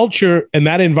 That culture and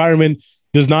that environment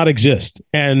does not exist.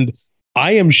 And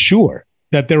I am sure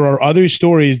that there are other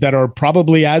stories that are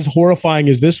probably as horrifying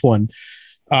as this one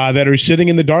that are sitting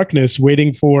in the darkness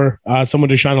waiting for someone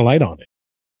to shine a light on it.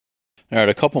 All right,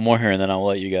 a couple more here, and then I'll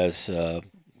let you guys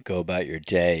go about your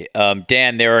day.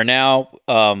 Dan, there are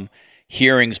now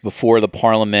hearings before the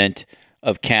Parliament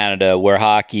of Canada where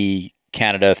Hockey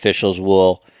Canada officials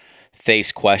will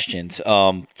face questions.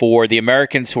 For the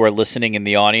Americans who are listening in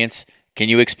the audience, can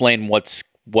you explain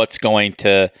what's going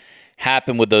to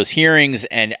happen with those hearings?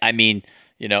 And I mean,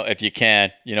 if you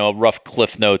can, a rough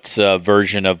Cliff Notes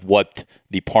version of what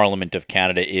the Parliament of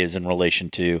Canada is in relation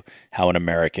to how an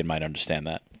American might understand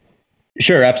that.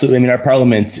 Sure, absolutely. I mean, our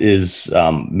parliament is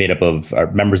made up of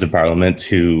our members of parliament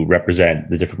who represent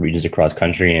the different regions across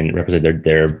country and represent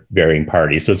their varying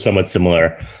parties. So it's somewhat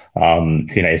similar to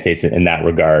the United States in that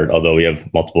regard, although we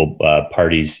have multiple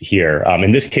parties here.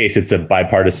 In this case, it's a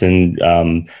bipartisan,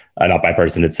 not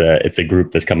bipartisan. It's a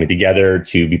group that's coming together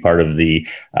to be part of the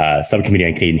subcommittee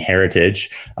on Canadian heritage,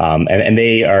 and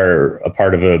they are a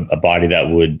part of a body that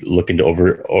would look into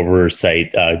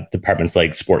oversight departments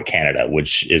like Sport Canada,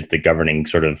 which is the governing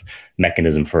sort of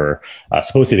mechanism for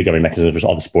supposedly the governing mechanism for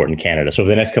all the sport in Canada. So over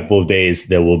the next couple of days,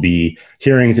 there will be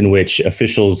hearings in which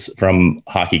officials from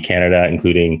Hockey Canada,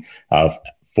 including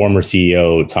former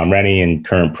CEO Tom Rennie and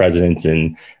current president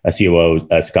and COO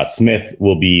Scott Smith,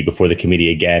 will be before the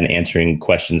committee again answering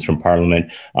questions from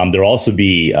Parliament. There'll also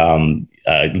be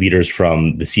leaders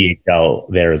from the CHL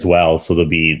there as well. So there'll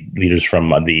be leaders from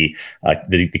the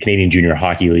Canadian Junior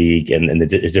Hockey League and the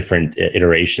different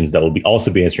iterations that will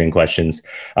also be answering questions.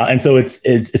 And so it's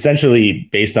essentially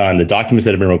based on the documents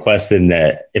that have been requested and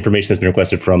the information that's been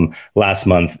requested from last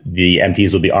month. The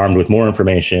MPs will be armed with more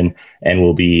information and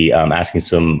will be asking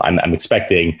I'm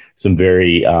expecting some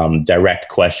very direct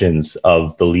questions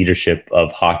of the leadership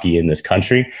of hockey in this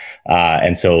country.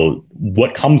 And so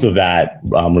what comes of that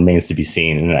remains to be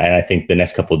seen. And I think the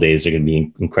next couple of days are going to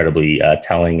be incredibly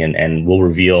telling and will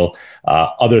reveal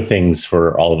other things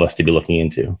for all of us to be looking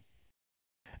into.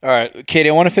 All right, Katie,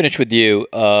 I want to finish with you.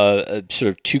 Sort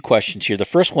of two questions here. The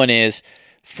first one is,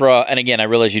 and again, I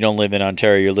realize you don't live in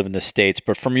Ontario, you live in the States,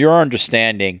 but from your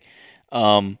understanding,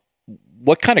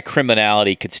 what kind of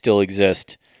criminality could still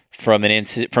exist from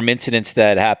incidents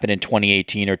that happened in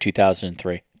 2018 or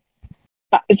 2003?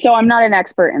 So I'm not an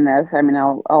expert in this. I mean,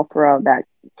 I'll throw out that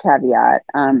caveat,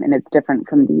 and it's different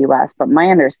from the U.S. But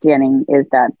my understanding is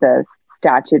that the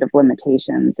statute of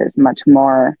limitations is much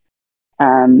more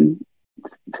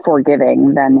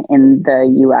forgiving than in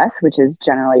the U.S., which is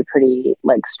generally pretty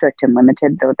strict and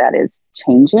limited, though that is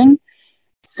changing.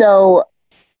 So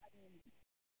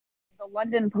the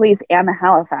London police and the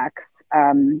Halifax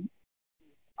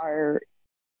are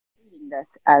treating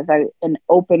this as an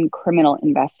open criminal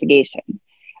investigation,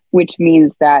 which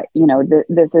means that,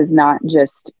 this is not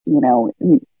just,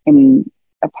 in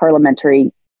a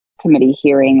parliamentary committee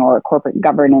hearing or a corporate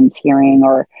governance hearing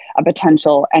or a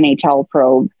potential NHL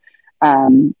probe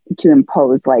to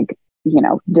impose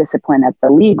discipline at the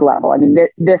league level. I mean,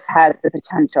 this has the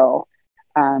potential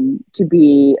to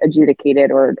be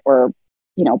adjudicated or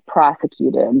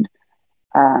prosecuted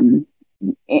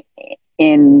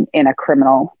in a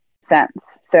criminal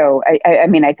sense. So I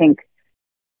mean, I think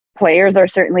players are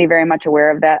certainly very much aware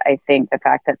of that. I think the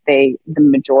fact that the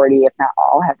majority, if not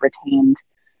all, have retained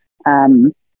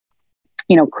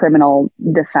criminal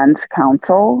defense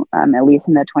counsel, at least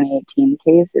in the 2018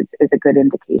 case, is a good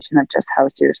indication of just how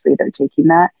seriously they're taking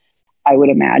that. I would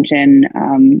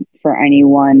imagine for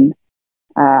anyone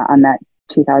on that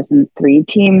 2003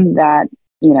 team that,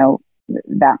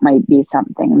 that might be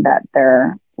something that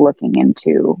they're looking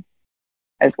into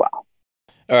as well.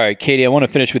 All right, Katie, I want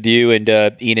to finish with you, and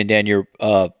Ian and Dan, you're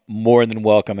more than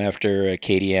welcome after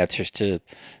Katie answers to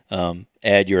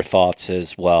add your thoughts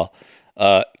as well.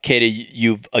 Katie,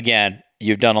 you've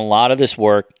done a lot of this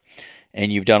work,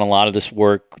 and you've done a lot of this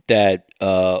work that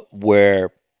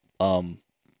where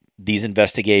these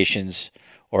investigations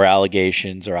or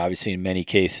allegations, or obviously in many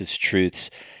cases truths,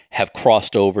 have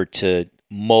crossed over to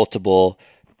multiple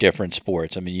different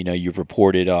sports. I mean, you've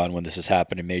reported on when this has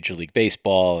happened in Major League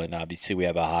Baseball, and obviously we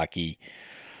have a hockey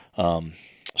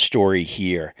story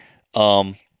here.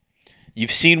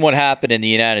 You've seen what happened in the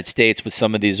United States with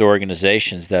some of these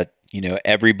organizations that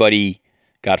everybody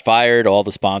got fired, all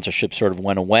the sponsorship sort of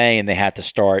went away, and they had to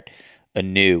start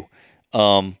anew.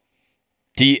 Do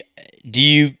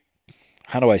you,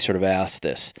 how do I sort of ask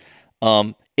this?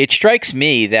 It strikes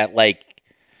me that, like,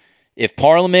 if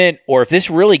Parliament, or if this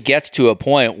really gets to a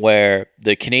point where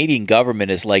the Canadian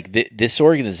government is like, this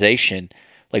organization,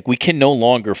 like, we can no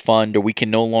longer fund, or we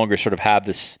can no longer sort of have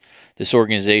this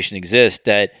organization exist,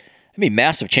 that,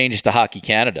 massive changes to Hockey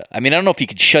Canada. I don't know if you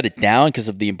could shut it down because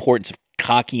of the importance of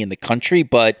hockey in the country,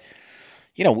 but,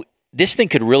 this thing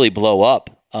could really blow up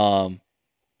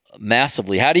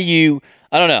massively. How do you,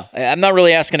 I don't know. I'm not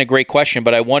really asking a great question,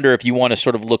 but I wonder if you want to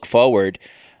sort of look forward.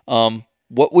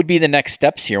 What would be the next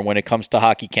steps here when it comes to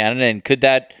Hockey Canada, and could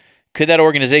that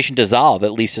organization dissolve,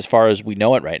 at least as far as we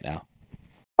know it right now?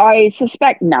 I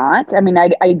suspect not.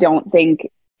 I don't think,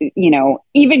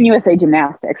 even USA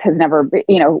Gymnastics has never,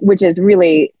 which is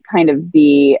really kind of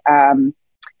the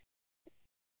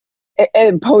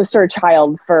a poster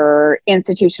child for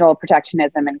institutional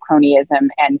protectionism and cronyism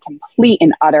and complete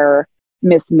and utter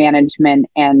mismanagement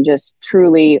and just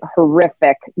truly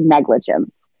horrific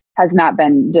negligence, has not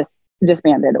been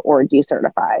disbanded or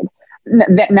decertified.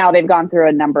 Now they've gone through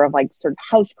a number of sort of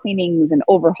house cleanings and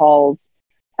overhauls,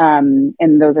 and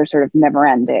those are sort of never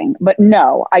ending. But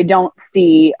no, I don't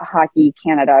see Hockey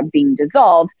Canada being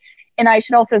dissolved. And I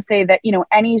should also say that,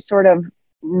 any sort of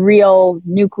real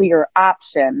nuclear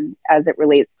option as it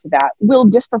relates to that will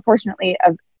disproportionately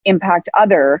impact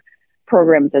other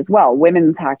programs as well,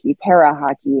 women's hockey, para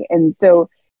hockey. And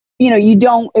so, you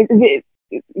don't,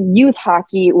 youth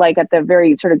hockey, like at the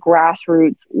very sort of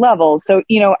grassroots level. So,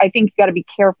 I think you've got to be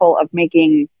careful of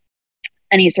making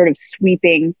any sort of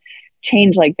sweeping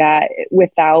change like that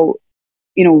without,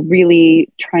 really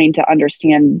trying to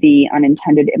understand the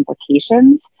unintended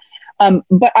implications.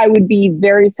 But I would be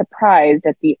very surprised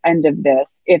at the end of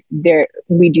this if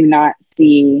we do not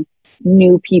see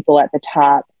new people at the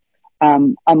top,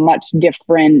 a much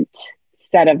different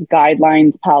set of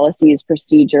guidelines, policies,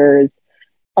 procedures,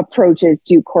 approaches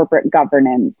to corporate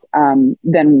governance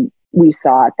than we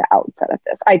saw at the outset of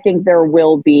this. I think there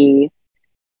will be,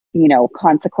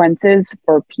 consequences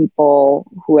for people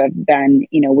who have been,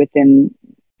 within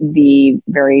the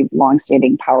very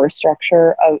longstanding power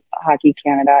structure of Hockey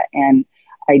Canada. And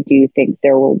I do think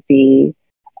there will be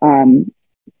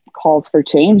calls for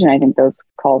change, and I think those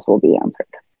calls will be answered.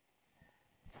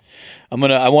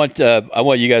 I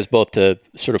want you guys both to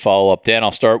sort of follow up. Dan,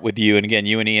 I'll start with you. And again,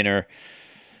 you and Ian are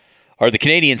the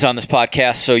Canadians on this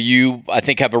podcast, so you, I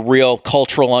think, have a real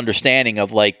cultural understanding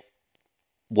of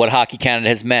what Hockey Canada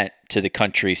has meant to the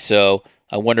country. So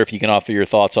I wonder if you can offer your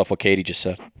thoughts off what Katie just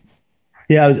said.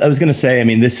 Yeah, I was going to say,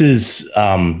 this is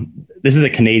a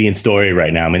Canadian story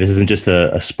right now. This isn't just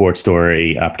a sports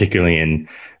story, particularly in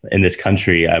this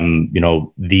country.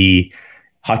 The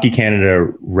Hockey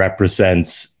Canada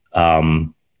represents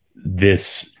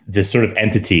this sort of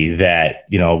entity that,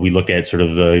 we look at sort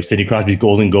of the Sidney Crosby's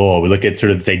golden goal. We look at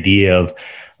sort of this idea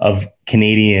of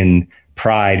Canadian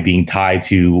pride being tied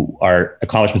to our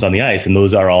accomplishments on the ice, and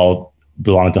those are all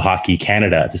belong to Hockey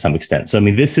Canada to some extent. So,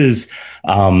 this is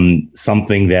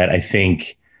something that I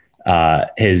think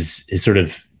has sort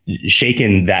of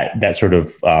shaken that sort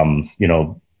of,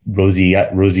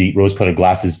 rose-colored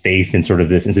glasses faith in sort of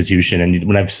this institution. And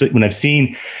when I've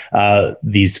seen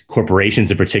these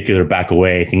corporations in particular back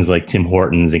away, things like Tim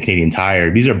Hortons and Canadian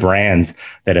Tire, these are brands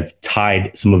that have tied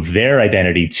some of their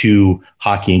identity to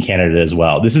hockey in Canada as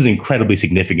well. This is incredibly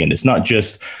significant. It's not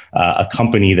just a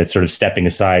company that's sort of stepping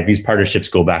aside. These partnerships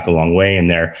go back a long way, and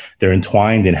they're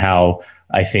entwined in how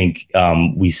I think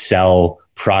we sell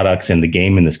products in the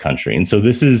game in this country. And so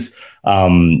this is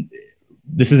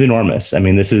enormous.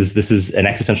 This is an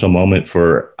existential moment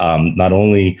for not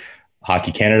only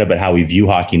Hockey Canada, but how we view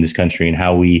hockey in this country and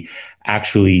how we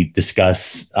actually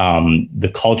discuss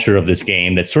the culture of this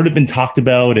game that's sort of been talked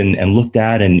about and looked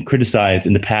at and criticized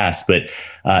in the past, but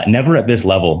never at this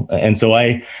level. And so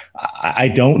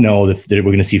I don't know that we're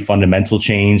going to see fundamental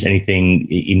change, anything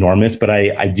enormous, but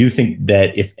I do think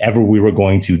that if ever we were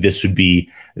going to, this would be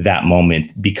that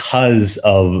moment because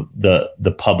of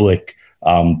the public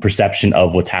perception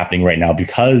of what's happening right now,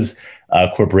 because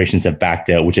corporations have backed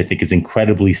out, which I think is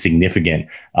incredibly significant.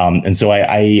 And so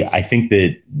I think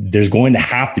that there's going to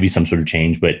have to be some sort of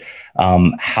change, but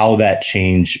how that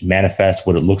change manifests,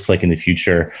 what it looks like in the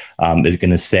future, is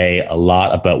going to say a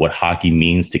lot about what hockey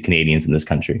means to Canadians in this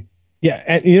country. Yeah.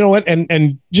 And you know what?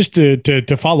 And just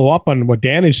to follow up on what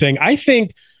Dan is saying, I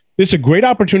think this is a great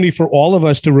opportunity for all of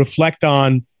us to reflect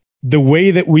on the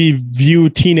way that we view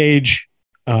teenage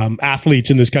athletes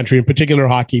in this country, in particular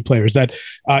hockey players, that,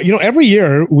 every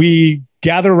year we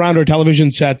gather around our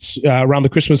television sets around the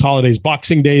Christmas holidays.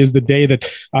 Boxing Day is the day that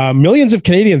millions of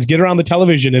Canadians get around the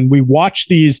television and we watch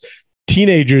these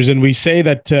teenagers and we say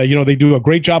that they do a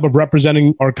great job of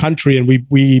representing our country, and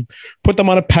we put them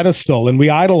on a pedestal and we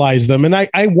idolize them. And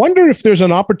I wonder if there's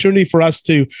an opportunity for us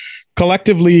to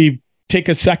collectively take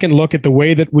a second look at the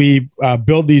way that we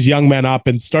build these young men up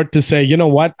and start to say, you know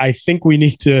what, I think we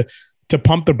need to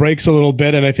pump the brakes a little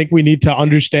bit. And I think we need to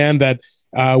understand that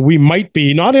we might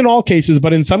be, not in all cases,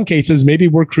 but in some cases, maybe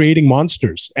we're creating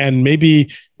monsters, and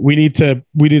maybe we need to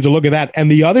look at that.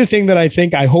 And the other thing that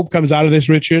I hope comes out of this,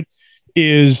 Richard,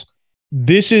 is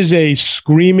this is a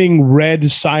screaming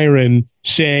red siren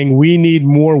saying we need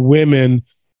more women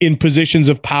in positions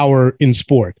of power in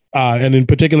sport, and in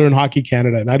particular in Hockey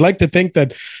Canada. And I'd like to think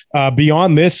that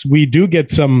beyond this, we do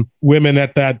get some women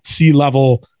at that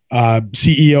C-level,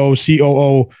 CEO,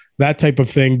 COO, that type of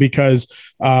thing, because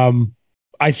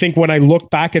I think when I look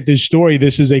back at this story,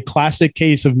 this is a classic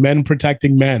case of men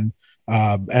protecting men.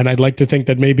 And I'd like to think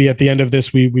that maybe at the end of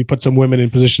this, we put some women in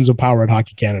positions of power at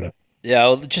Hockey Canada. Yeah,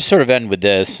 I'll just sort of end with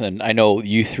this, and I know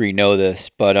you three know this,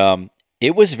 but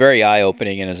it was very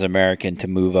eye-opening as an American to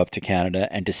move up to Canada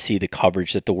and to see the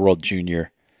coverage that the World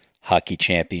Junior Hockey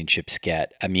Championships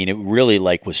get. I mean, it really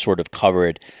was sort of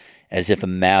covered as if a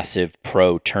massive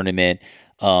pro tournament.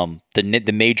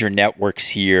 The major networks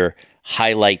here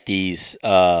highlight these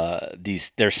they're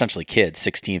essentially kids,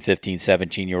 16, 15,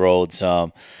 17-year-olds,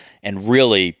 and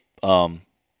really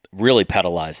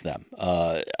pedalize them,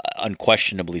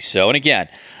 unquestionably so. And again,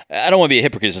 I don't want to be a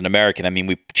hypocrite as an American. I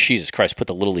mean, Jesus Christ, put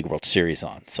the Little League World Series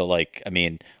on. So,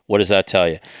 what does that tell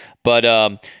you? But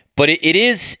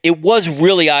it was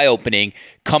really eye-opening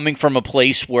coming from a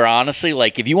place where, honestly,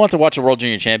 if you want to watch the World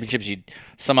Junior Championships, you'd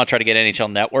somehow try to get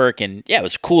NHL Network. And, yeah, it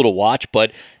was cool to watch,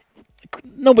 but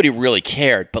nobody really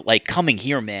cared. But, coming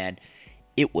here, man,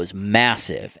 it was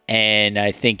massive. And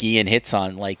I think Ian hits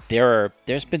on,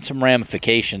 there's been some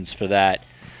ramifications for that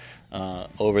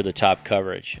over-the-top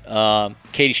coverage.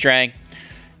 Katie Strang,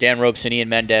 Dan Robeson, Ian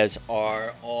Mendez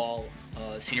are all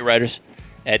senior writers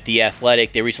at The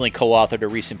Athletic. They recently co-authored a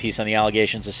recent piece on the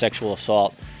allegations of sexual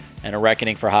assault and a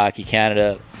reckoning for Hockey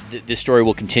Canada. This story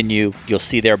will continue. You'll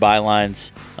see their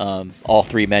bylines. All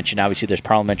three mentioned. Obviously, there's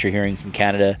parliamentary hearings in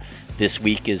Canada this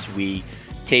week as we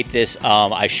tape this.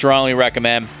 I strongly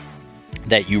recommend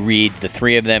that you read the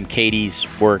three of them. Katie's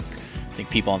work, I think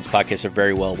people on this podcast are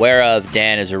very well aware of.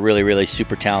 Dan is a really, really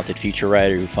super talented feature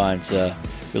writer who finds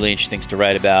really interesting things to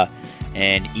write about.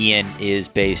 And Ian is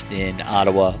based in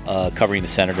Ottawa, covering the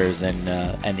Senators and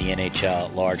the NHL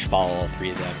at large. Follow all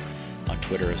three of them on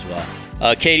Twitter as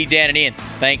well. Katie, Dan, and Ian,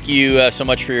 thank you so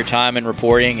much for your time and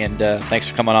reporting, and thanks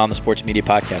for coming on the Sports Media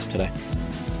Podcast today.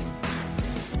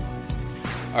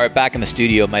 All right, back in the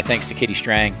studio. My thanks to Katie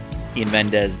Strang, Ian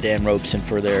Mendez, Dan Robeson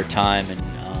for their time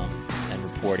and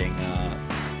reporting.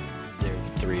 Their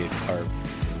three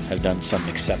have done some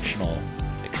exceptional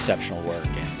work,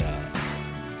 and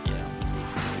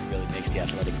it really makes The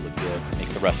Athletic look good. It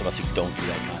makes the rest of us who don't do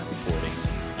that kind of reporting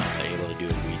able to do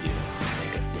what we do,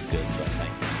 make us look good. So I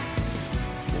thank them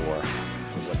for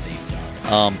what they've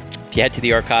done. If you head to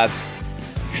the archives,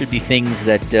 should be things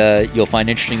that you'll find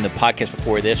interesting. The podcast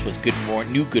before this was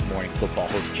new Good Morning Football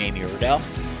host Jamie Erdell.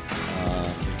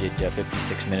 We did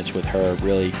 56 minutes with her,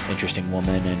 really interesting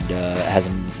woman, and has a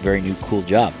very new cool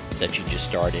job that she just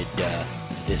started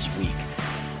this week.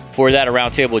 For that, a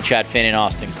roundtable with Chad Finn and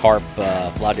Austin Karp.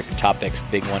 A lot of different topics. The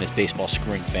big one is baseball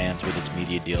screwing fans with its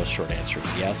media deals. Short answer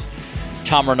is yes.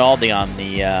 Tom Rinaldi on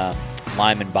the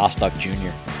Lyman Bostock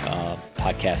Jr.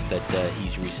 Podcast that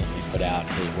he's recently put out.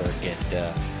 His work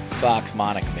at Fox.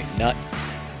 Monica McNutt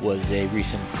was a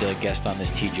recent guest on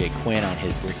this. TJ Quinn on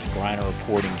his Ricky Griner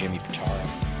reporting. Jimmy Pitaro,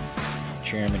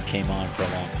 chairman, came on for a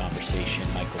long conversation.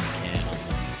 Michael McCann on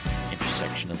the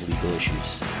intersection of legal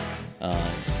issues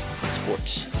in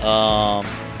sports. I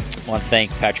want to thank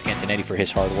Patrick Antonetti for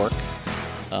his hard work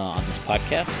on this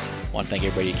podcast. I want to thank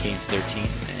everybody at Canes 13,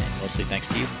 and mostly thanks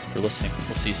to you for listening.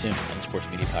 We'll see you soon on the Sports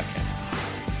Media Podcast.